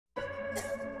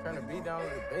Turn the beat down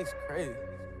with the bass, crazy.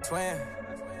 Twin,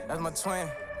 that's my twin.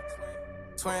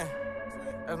 Twin,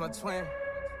 that's my twin.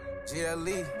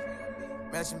 GLE,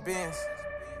 Matchin Benz.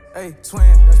 Hey,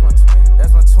 twin, that's my twin.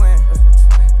 That's my twin.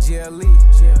 GLE,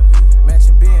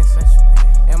 Matchin Benz.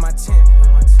 And my tint,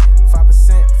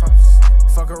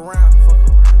 5%. Fuck around,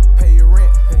 pay your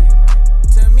rent.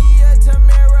 Tamea,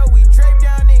 Tamera, we draped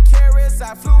down in Harrods.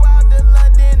 I flew out to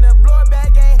London to blow it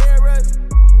back at Harrods.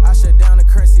 I shut down the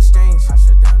currency exchange.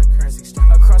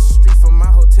 Across the street from my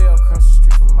hotel.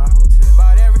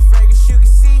 Bought every fragrance you can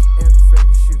see.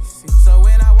 So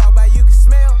when I walk by, you can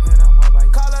smell.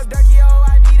 Call up Durkio,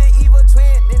 I need an evil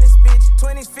twin in this bitch.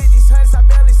 20s, 50s, 100s, I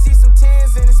barely see some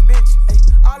 10s in this bitch. Ay,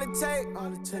 all it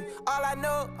take, all I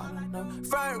know.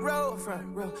 Front row,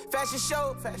 fashion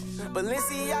show.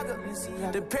 Balenciaga,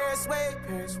 the Paris way.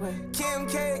 Kim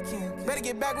K, better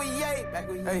get back with Ye.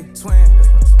 Hey, twin,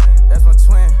 that's my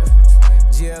twin.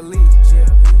 GLE,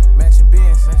 Matchin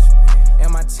Benz.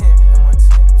 And my tint,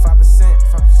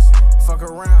 5%. Fuck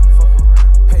around,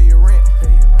 pay your rent.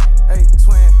 Hey,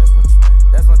 twin,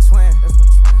 that's my twin.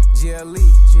 GLE,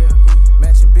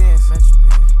 Matchin Benz.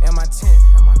 And my tint,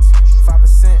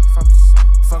 5%.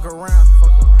 Fuck around,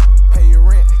 pay your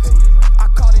rent. I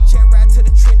called a jet ride to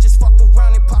the trenches, fucked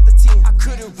around and popped the 10. I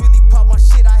couldn't really pop my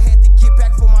shit, I had to get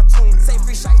back for my twin. Say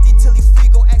free shiesty till he free,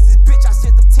 go ask his bitch, I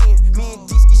sent them 10. Me and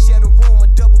Disky shared a room, a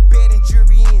double bed and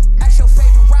jury in. Ask your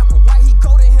favorite rapper, why he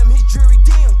go to him, his jury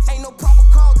dim. Ain't no proper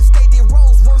call to stay their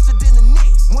roles worse than the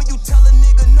Knicks. When you tell a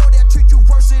nigga no, they'll treat you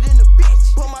worse than a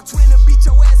bitch. But my twin to beat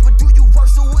your ass, but do you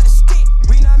worse with a stick?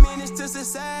 We not menace to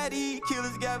society,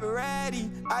 killers got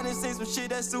variety. I done say some shit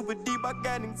that's super deep, I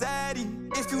got anxiety.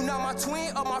 If you not my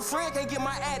twin or my friend, can't get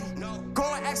my addy. Go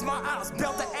and ask my ops,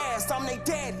 belt the ass, I'm they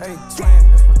daddy. Hey,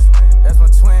 twin, that's my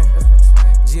twin.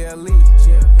 GLE,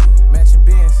 Matchin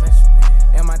Benz.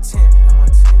 And my tint,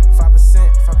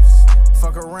 5%.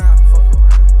 Fuck around,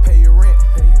 pay your rent.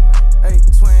 Hey,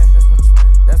 twin,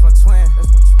 that's my twin.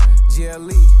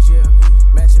 GLE,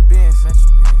 Matchin Benz.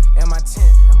 And my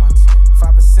tint,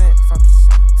 5%.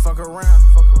 Fuck around.